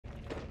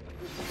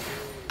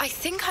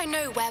think I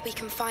know where we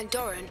can find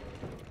Doran.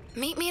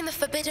 Meet me in the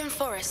Forbidden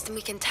Forest and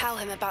we can tell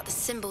him about the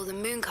symbol the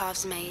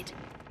Mooncalves made.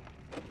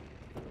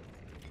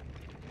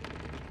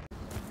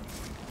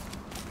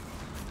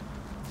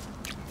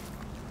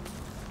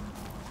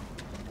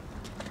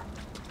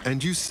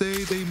 And you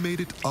say they made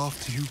it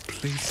after you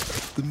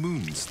placed the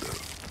Moonstone?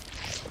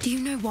 Do you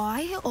know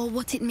why or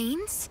what it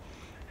means?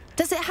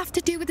 Does it have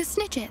to do with the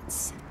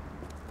Snidgets?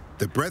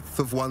 The breadth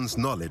of one's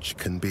knowledge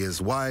can be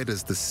as wide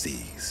as the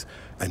seas,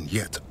 and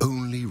yet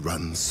only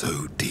run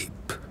so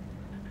deep.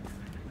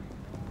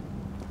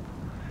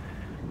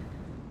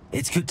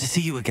 It's good to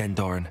see you again,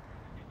 Doran.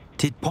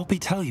 Did Poppy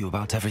tell you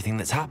about everything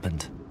that's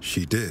happened?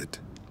 She did,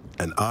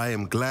 and I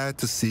am glad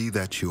to see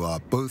that you are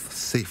both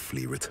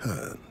safely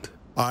returned.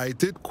 I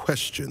did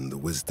question the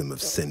wisdom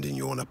of sending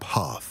you on a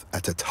path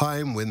at a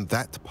time when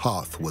that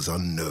path was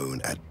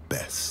unknown at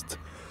best,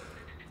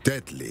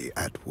 deadly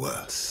at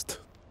worst.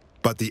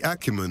 But the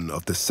acumen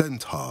of the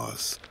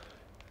centaurs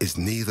is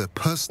neither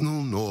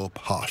personal nor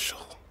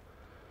partial.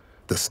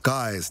 The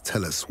skies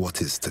tell us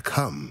what is to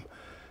come,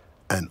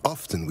 and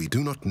often we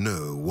do not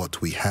know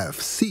what we have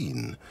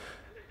seen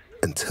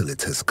until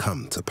it has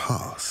come to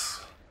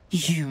pass.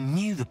 You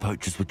knew the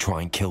poachers would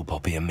try and kill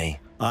Poppy and me.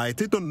 I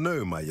did not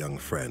know, my young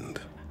friend,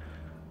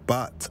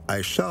 but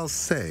I shall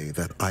say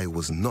that I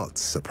was not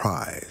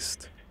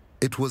surprised.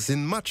 It was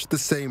in much the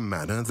same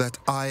manner that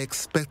I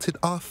expected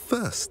our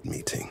first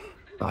meeting.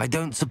 I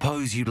don't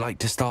suppose you'd like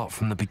to start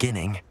from the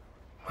beginning.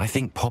 I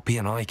think Poppy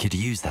and I could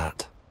use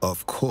that.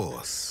 Of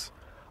course.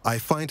 I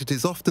find it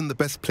is often the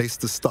best place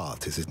to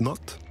start, is it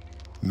not?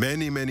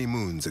 Many, many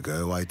moons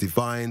ago, I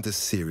divined a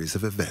series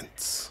of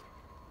events.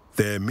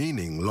 Their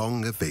meaning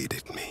long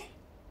evaded me,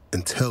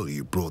 until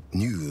you brought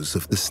news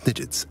of the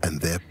Snidgets and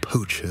their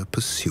poacher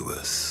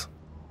pursuers.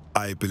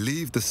 I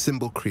believe the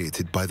symbol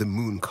created by the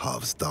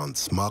Mooncalves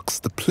dance marks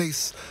the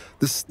place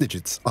the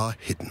Snidgets are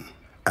hidden.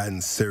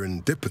 And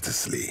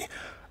serendipitously,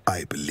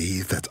 I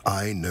believe that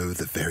I know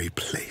the very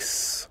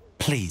place.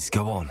 Please,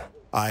 go on.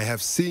 I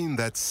have seen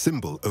that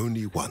symbol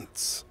only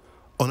once,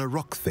 on a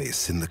rock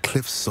face in the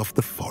cliffs of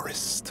the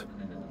forest.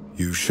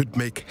 You should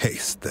make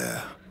haste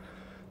there.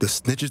 The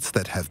Snidgets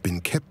that have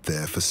been kept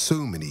there for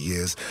so many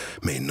years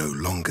may no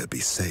longer be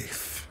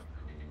safe.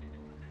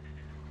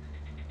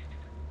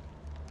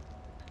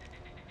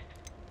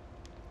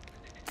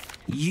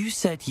 You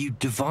said you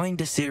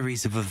divined a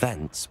series of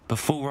events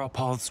before our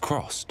paths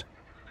crossed.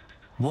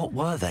 What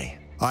were they?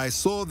 I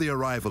saw the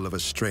arrival of a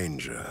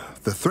stranger,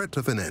 the threat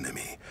of an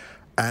enemy,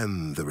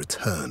 and the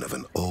return of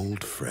an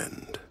old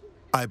friend.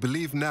 I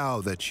believe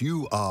now that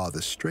you are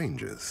the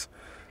strangers.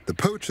 The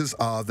poachers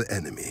are the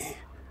enemy,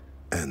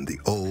 and the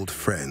old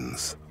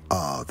friends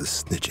are the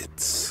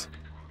Snidgets.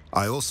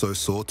 I also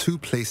saw two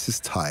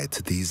places tied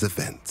to these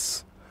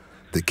events: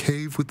 the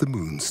cave with the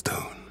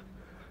Moonstone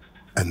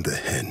and the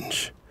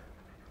henge.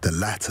 The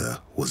latter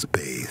was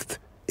bathed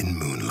in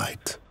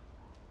moonlight.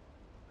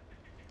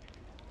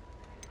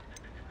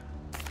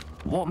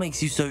 What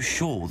makes you so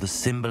sure the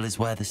symbol is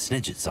where the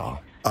Snidgets are?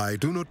 I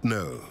do not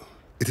know.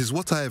 It is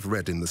what I have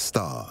read in the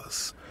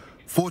stars.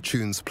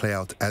 Fortunes play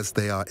out as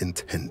they are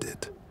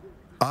intended.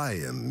 I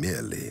am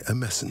merely a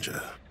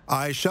messenger.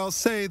 I shall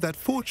say that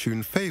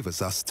fortune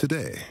favors us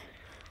today.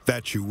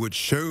 That you would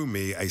show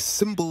me a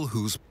symbol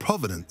whose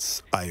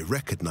provenance I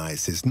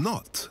recognize is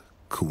not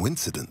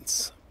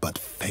coincidence, but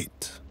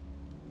fate.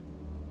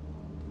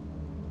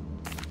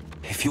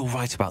 If you're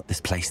right about this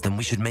place, then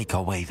we should make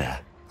our way there.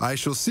 I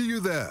shall see you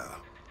there.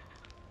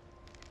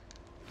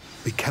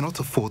 We cannot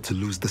afford to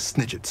lose the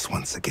Snidgets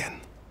once again.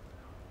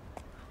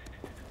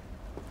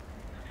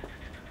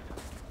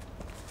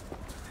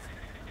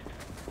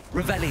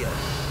 Revelio.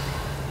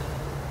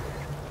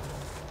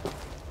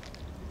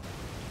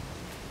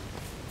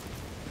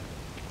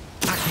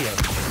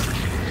 Accio.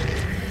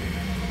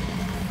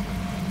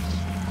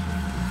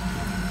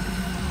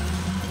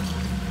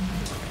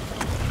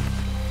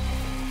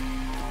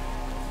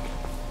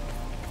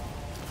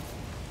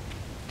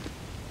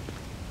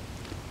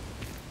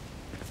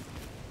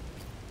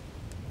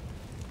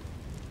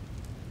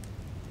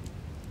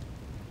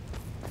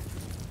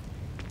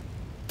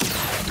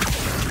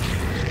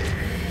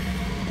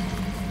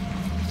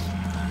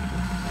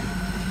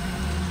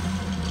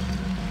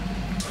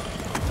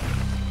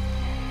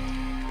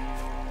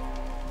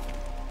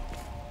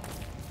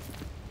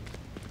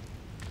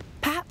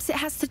 It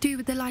has to do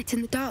with the light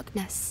in the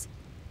darkness.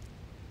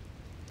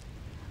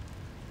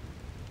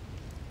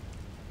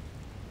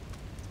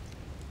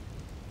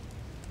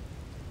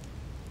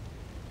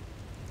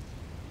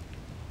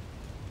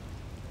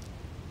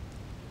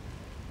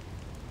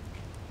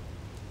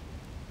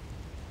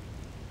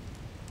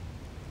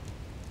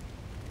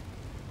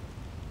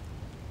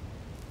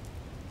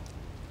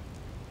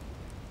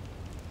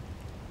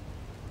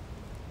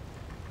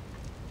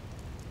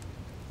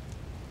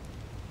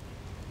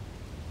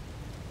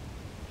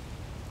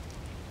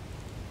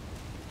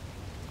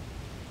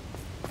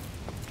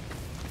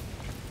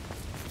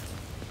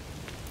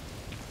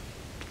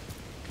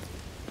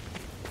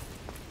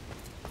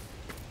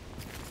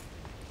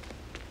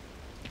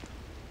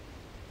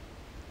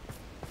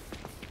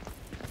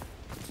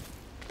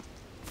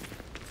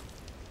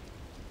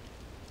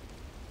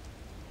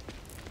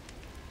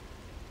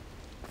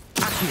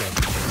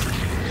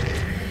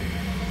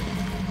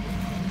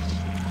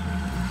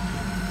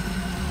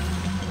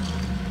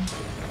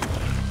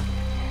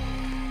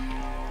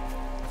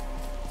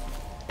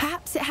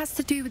 Perhaps it has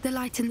to do with the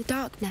light in the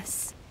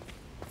darkness.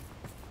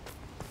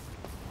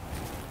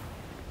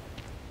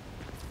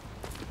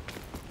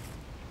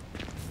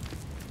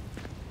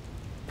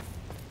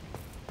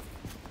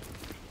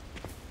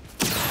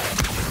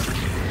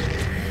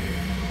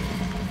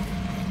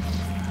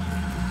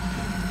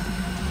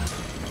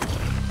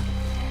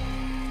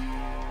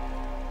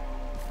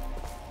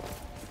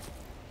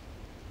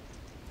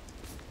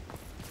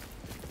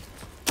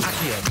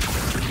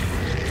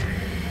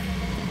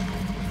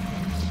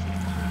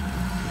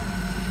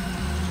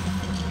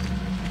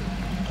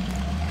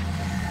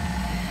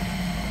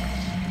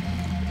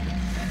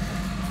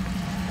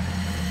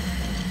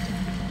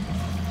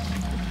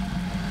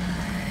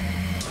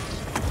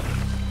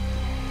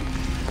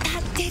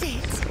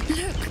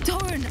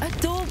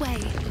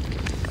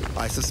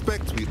 I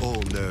suspect we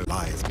all know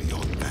lies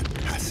beyond that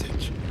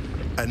passage.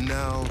 And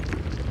now,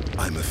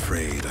 I'm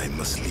afraid I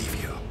must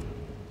leave you.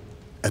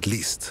 At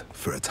least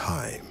for a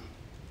time.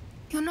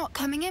 You're not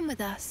coming in with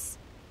us?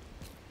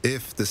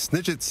 If the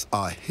Snidgets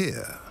are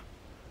here,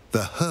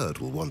 the herd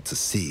will want to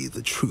see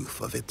the truth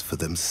of it for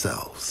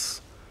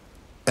themselves.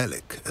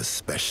 Alec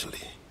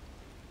especially.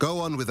 Go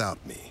on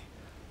without me.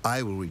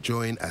 I will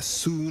rejoin as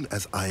soon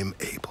as I am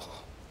able.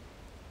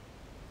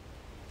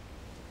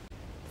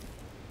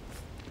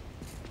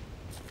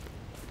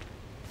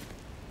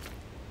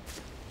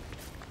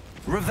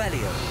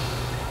 Revelio.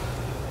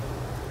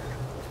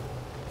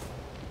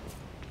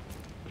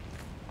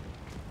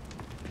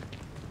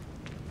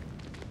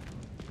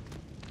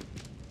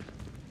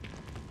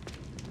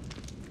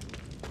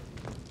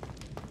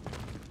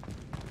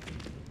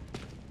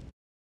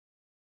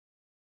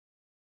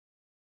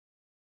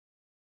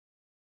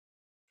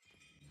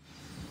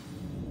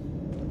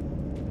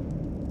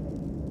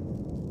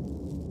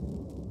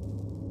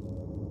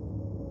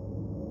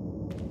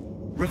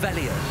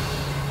 Revelio.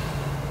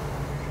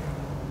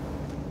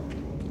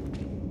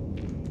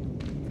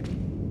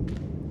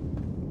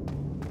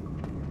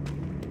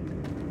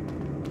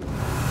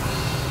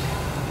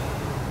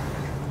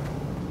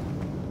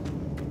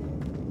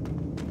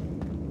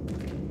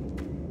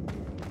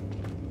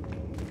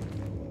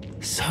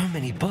 So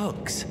many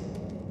books.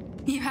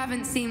 You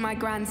haven't seen my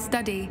grand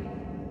study.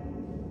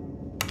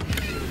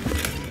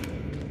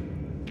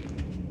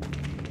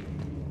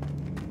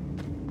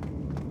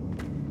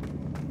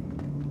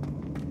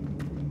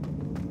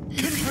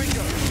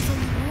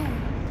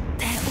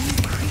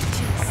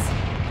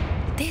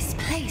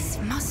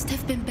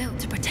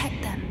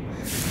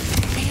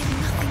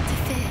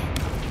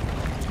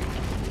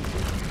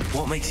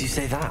 What makes you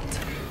say that?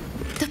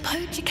 The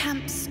poacher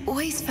camps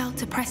always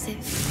felt oppressive.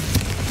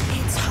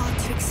 It's hard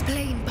to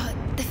explain, but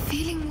the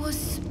feeling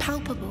was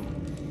palpable.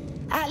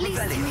 At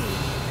least to me.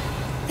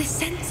 The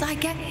sense I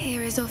get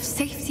here is of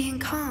safety and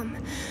calm,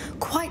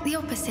 quite the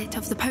opposite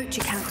of the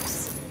poacher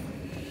camps.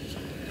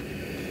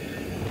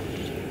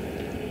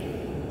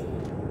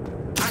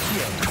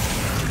 Accio.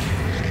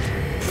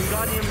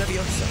 Wingardium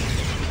Leviosa.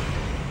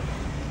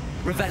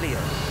 Revelio.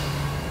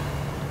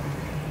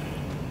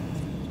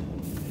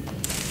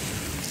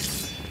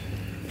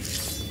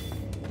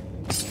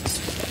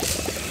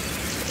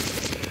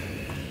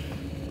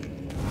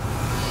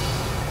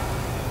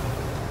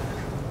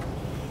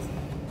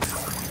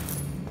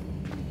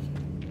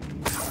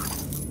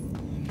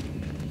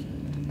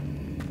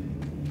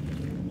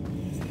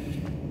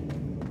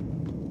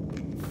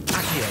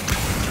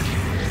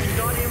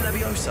 Wingardium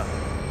Leviosa.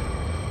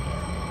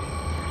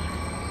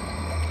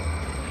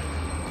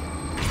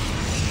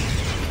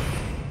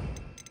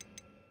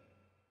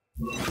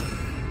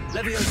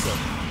 Leviosa.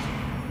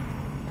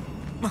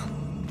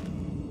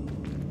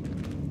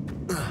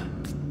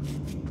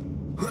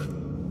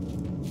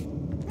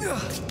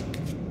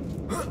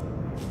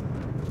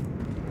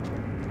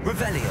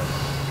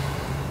 Revelio.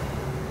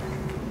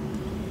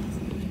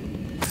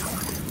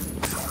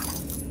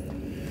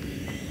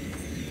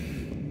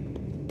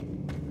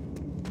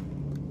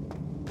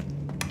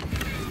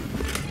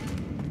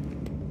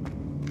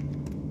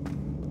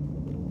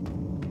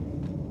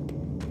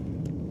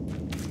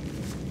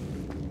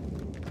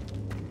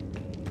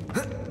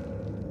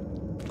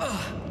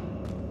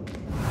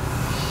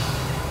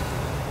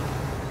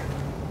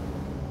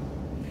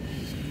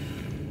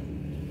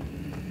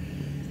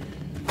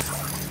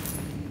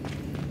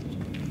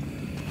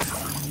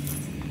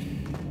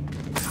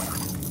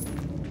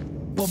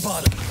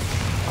 Bombarda.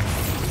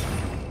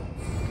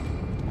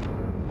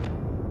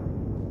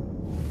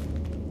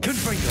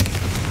 Confringo.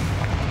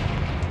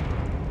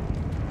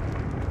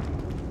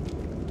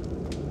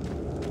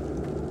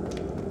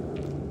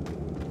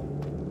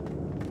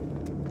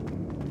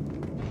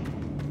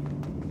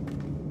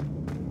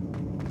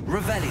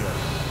 Revelio.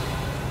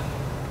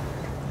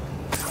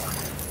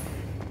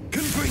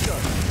 Confringo.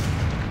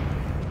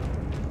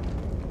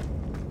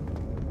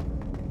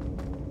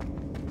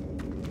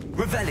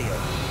 Revelio.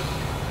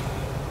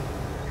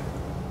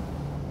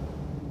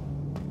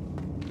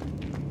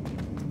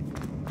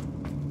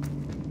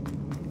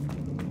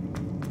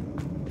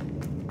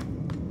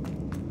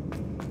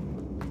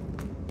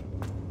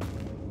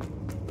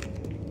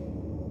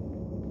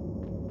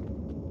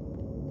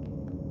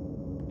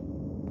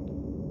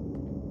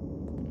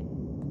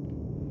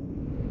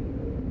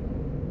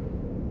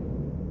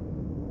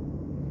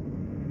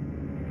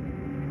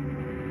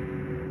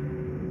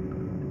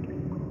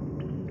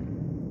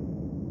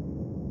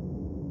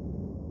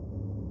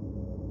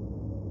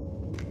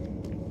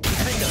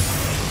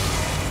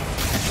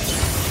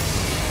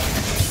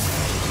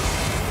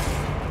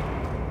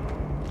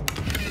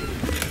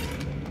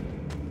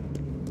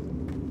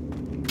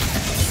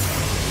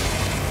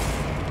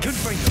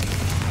 Confringo.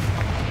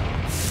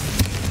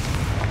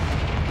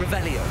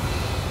 Revelio.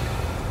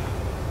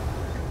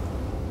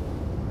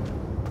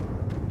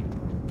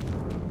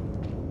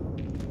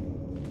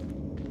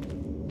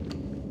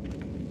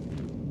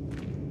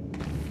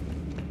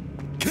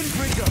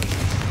 Confringo.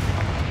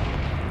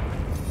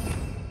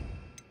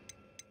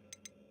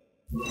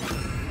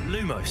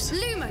 Lumos.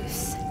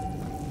 Lumos.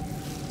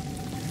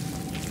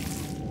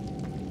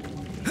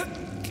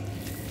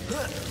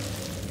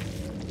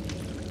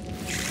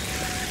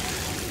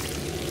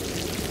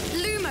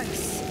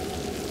 Lumos.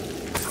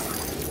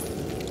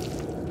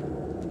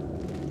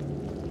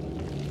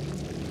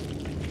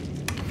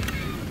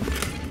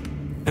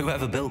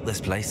 Whoever built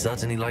this place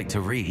certainly liked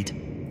to read.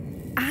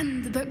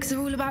 And the books are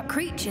all about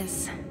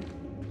creatures.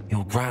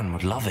 Your Gran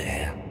would love it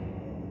here.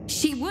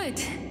 She would.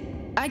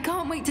 I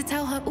can't wait to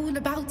tell her all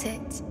about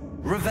it.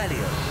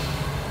 Revelio.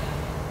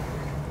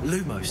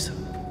 Lumos.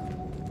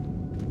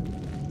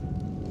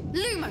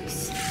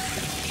 Lumos.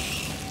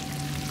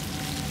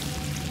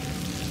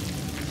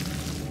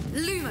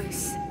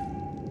 Lumos.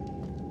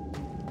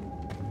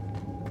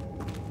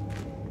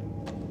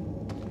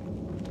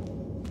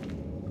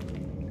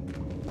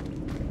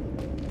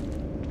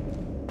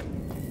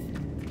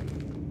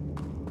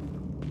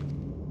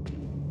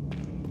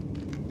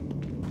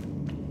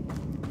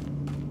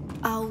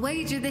 I'll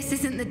wager this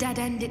isn't the dead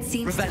end it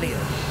seems to be. Revelio.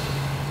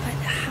 But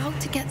how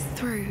to get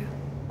through?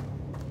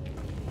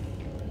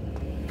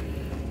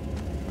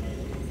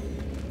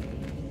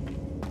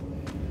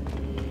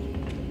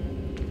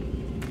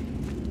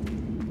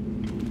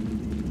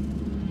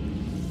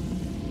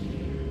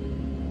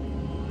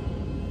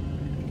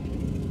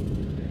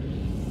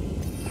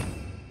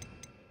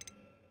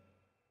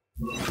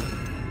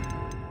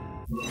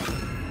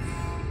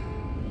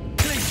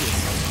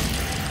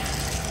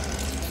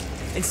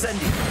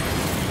 Incendio.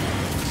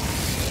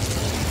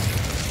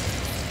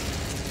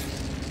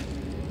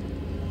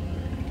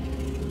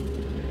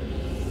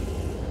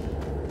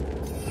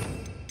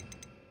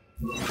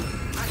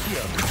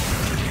 Accio.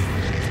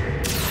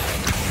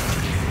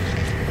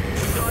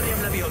 Wingardium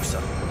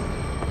Leviosa.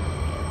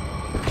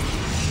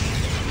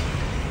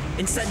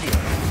 Incendio.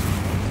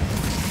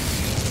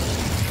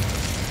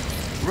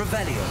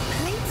 Revelio.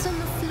 Plates on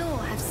the floor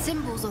have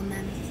symbols on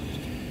them.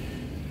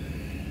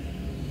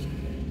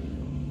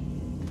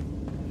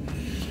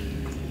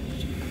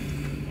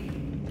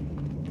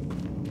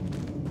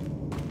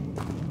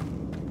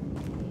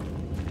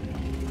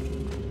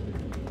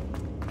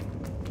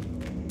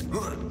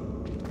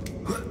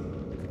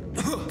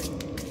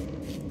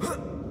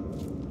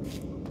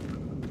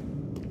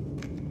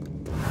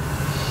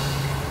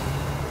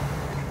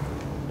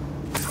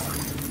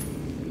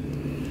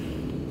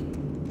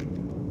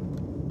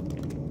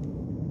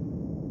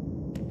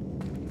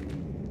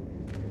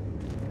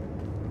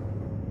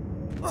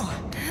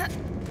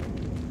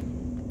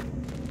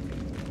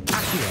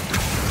 Accio.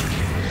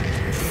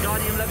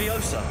 Wingardium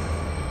Leviosa.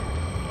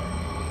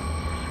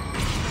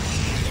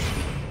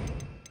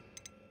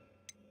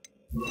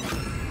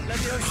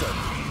 Leviosa.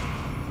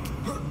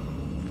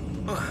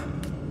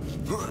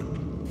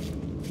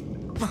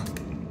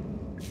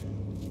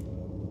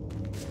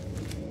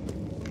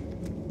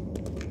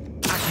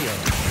 Accio.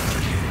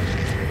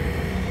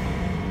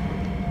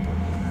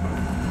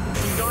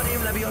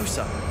 Wingardium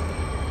Leviosa.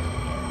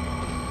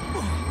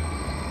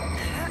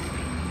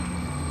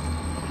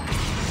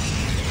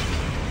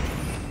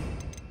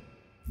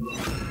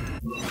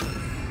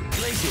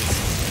 Glacius.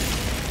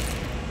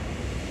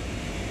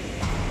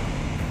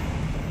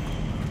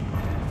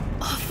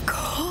 Of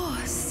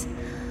course.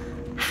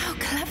 How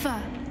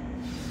clever.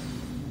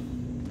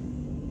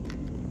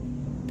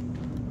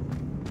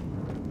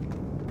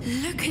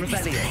 Look at this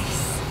Revelio.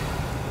 place.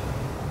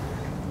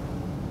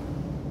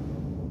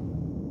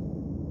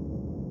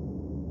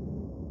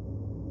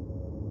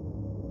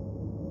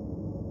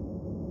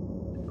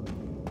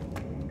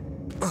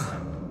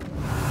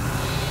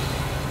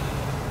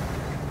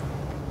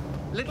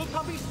 Little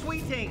puppy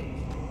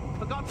sweeting.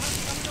 Forgot to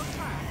put your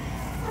trap.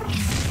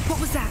 What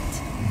was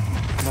that?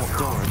 Not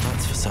Doran,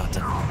 that's for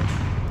certain.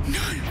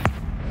 No!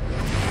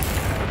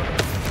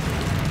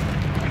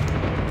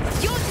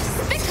 You're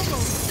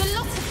despicable, the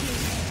lot of you!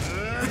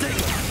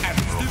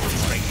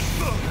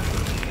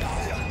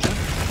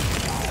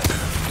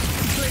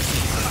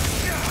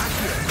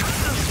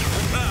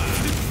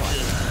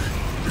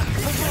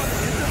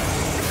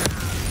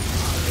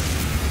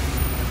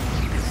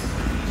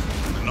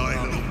 Lie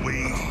little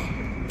weed.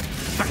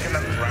 Back in the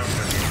ground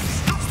again.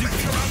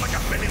 Stupid around like a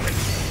belly whip.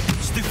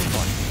 Stupid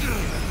one.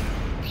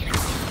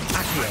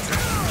 Accio.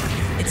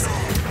 It's...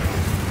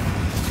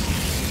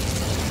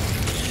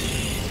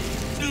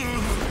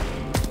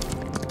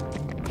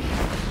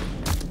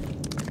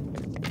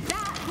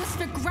 That was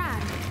for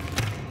Gran.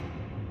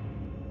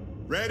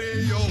 Ready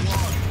your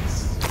wands.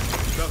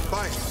 The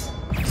fight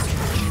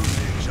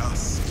only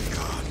just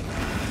begun.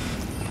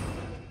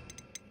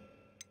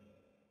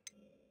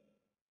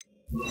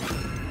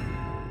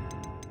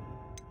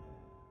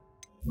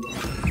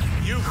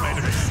 You've made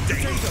a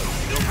mistake.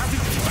 You'll have to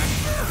go back.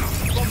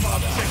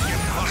 Bombard, check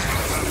your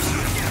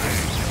fire.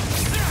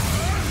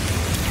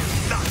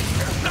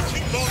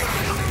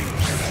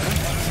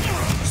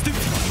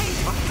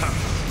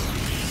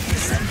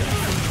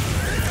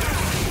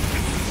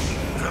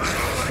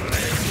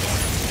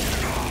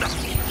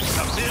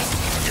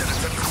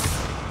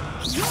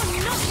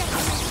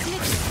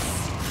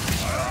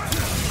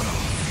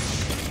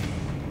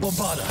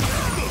 Bombarda!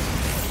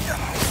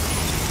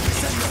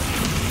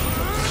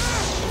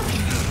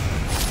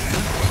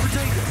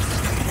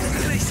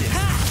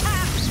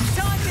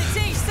 Time to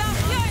teach some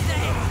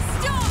music!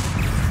 Stop!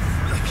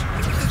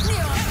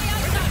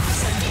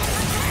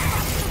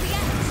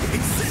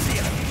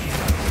 Incendia!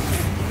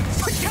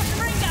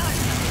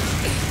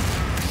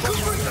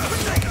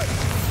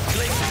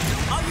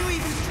 Are you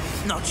even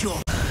not sure?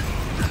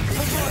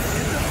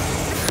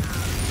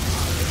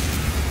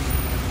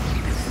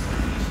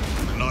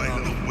 Line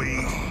of the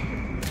weed.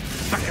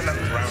 Back in that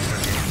ground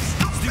and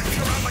stop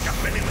sticking around like a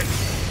penny witch.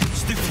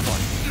 Stupid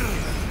one.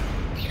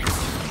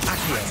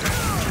 Accio.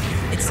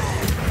 It's...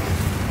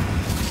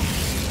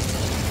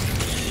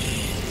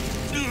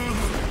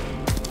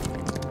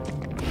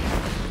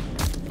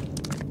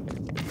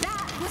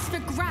 That was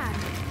for Gran.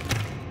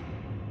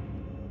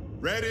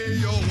 Ready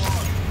your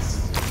wands.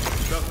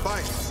 The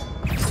fight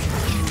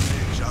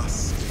only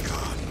just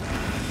begun.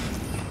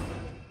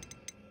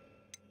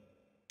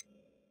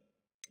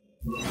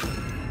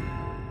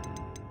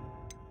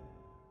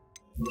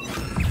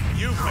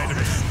 You've made a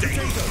mistake.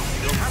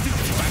 You'll have to go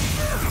back.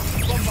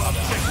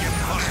 Bombarda. Check your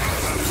fire.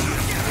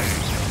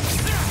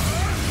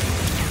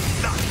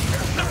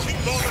 Nothing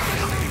more than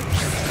nothing.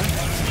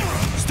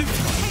 Stupid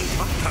one.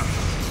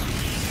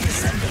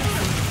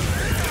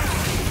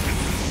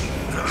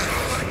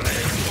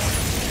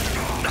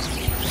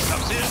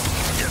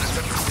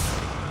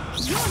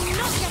 You're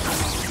not getting my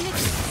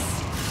Snidgets.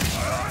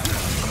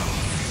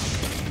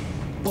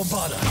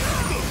 Bombarda!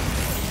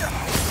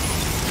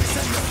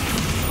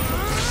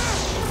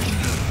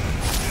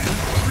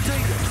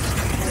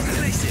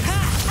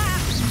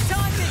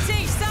 Time to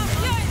teach some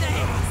music!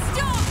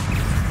 Stop!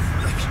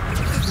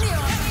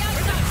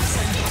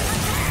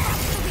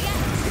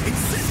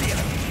 Incendia!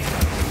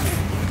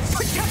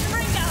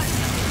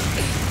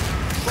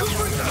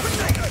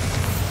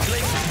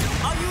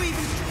 Are you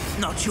even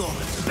not sure?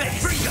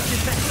 Best!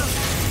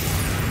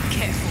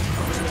 Careful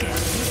not to get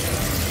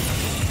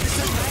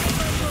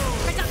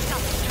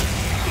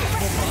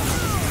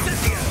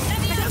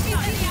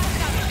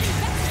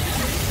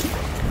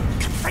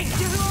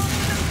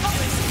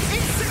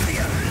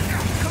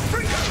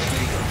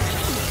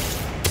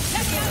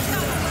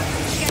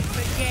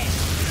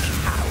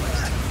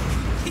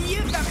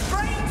You've the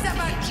brains of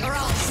a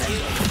troll!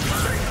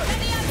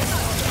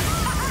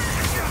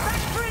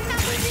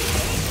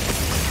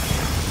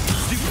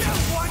 No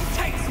one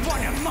takes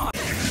one of mine!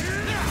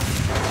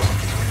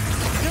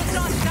 Looks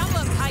like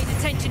someone paid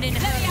attention in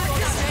her.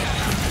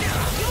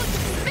 You're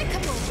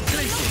despicable.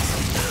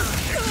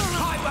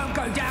 I won't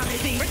go down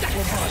as easy!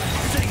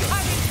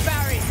 I'm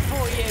embarrassed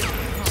for you!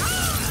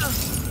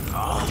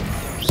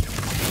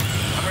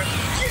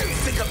 You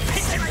think a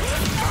picture is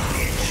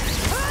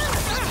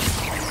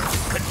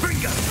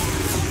Confringo!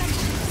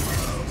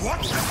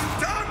 What have you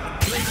done?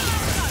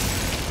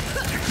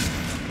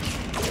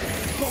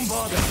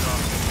 Bombarda!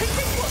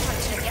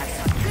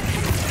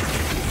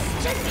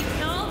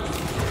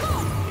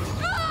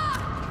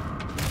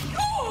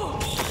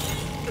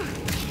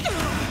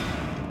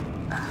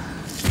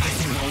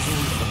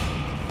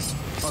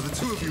 Are the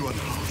two of you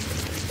unharmed?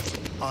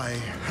 I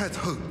had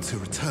hoped to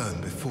return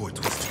before it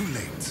was too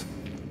late.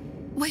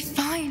 We're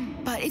fine,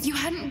 but if you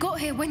hadn't got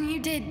here when you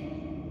did,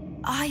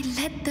 I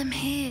led them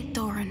here,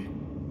 Doran.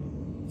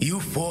 You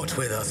fought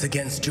with us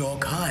against your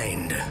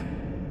kind.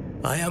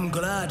 I am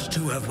glad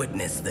to have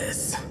witnessed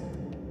this.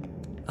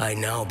 I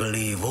now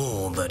believe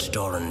all that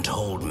Doran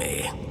told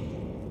me.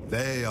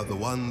 They are the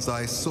ones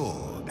I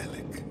saw,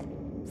 Alec.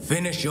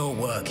 Finish your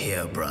work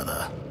here,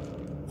 brother.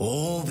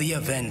 All the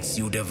events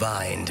you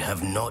divined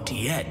have not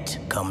yet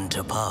come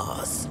to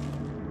pass.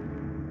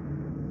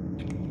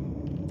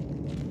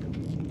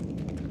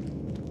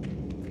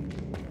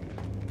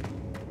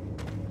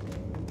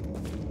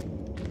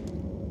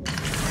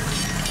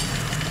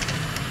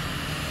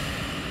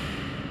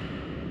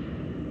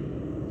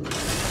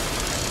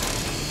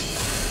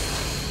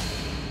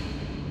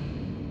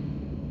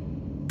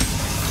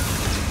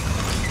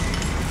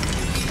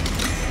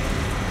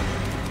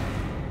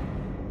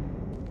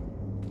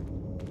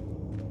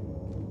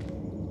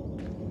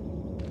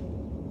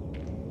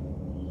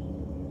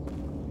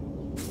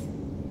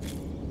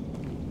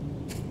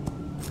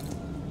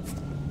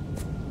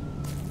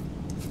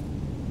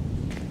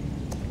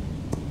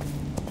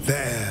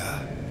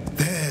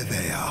 There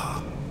they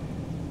are.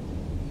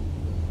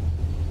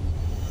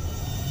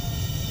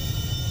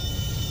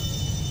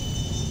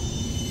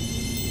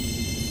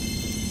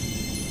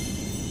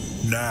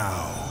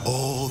 Now,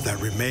 all that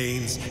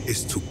remains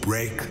is to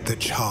break the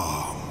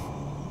charm.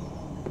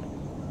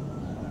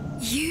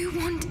 You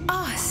want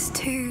us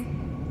to...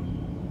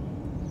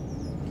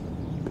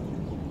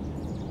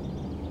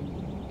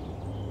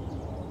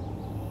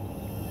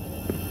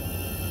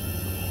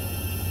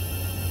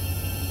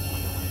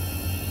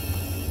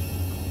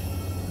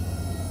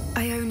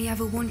 I only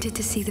ever wanted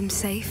to see them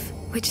safe,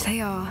 which they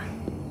are.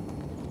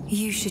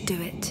 You should do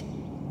it.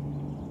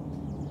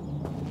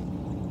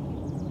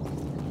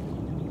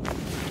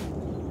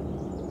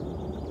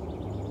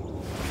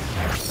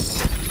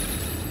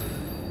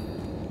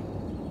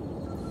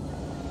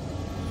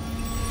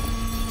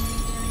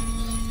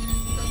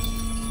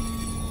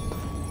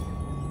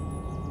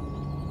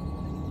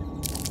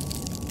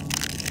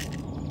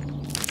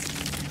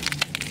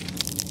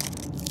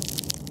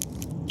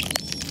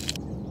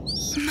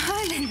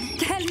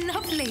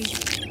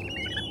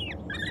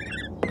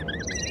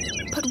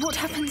 what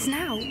happens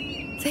now?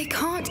 They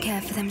can't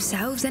care for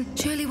themselves, and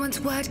surely once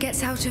word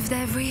gets out of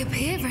their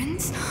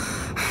reappearance...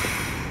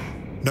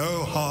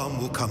 No harm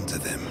will come to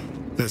them.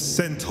 The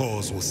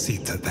centaurs will see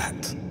to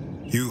that.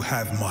 You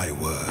have my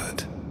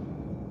word.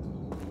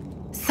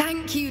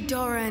 Thank you,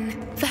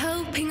 Doran, for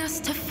helping us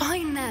to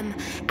find them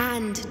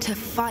and to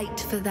fight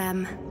for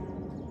them.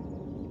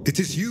 It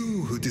is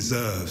you who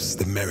deserves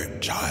the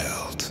merit,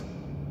 child.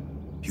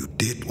 You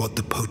did what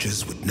the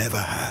poachers would never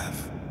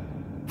have.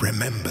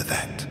 Remember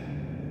that.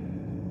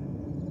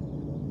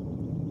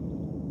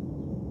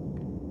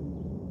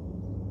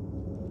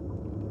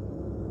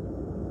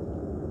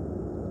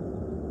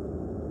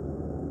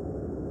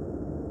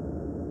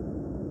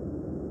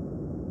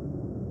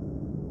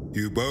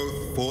 You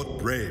both fought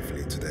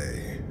bravely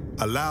today.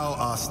 Allow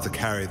us to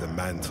carry the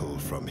mantle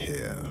from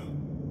here.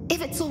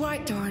 If it's all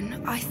right,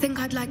 Doran, I think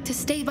I'd like to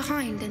stay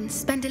behind and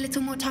spend a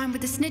little more time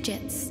with the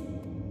Snidgets.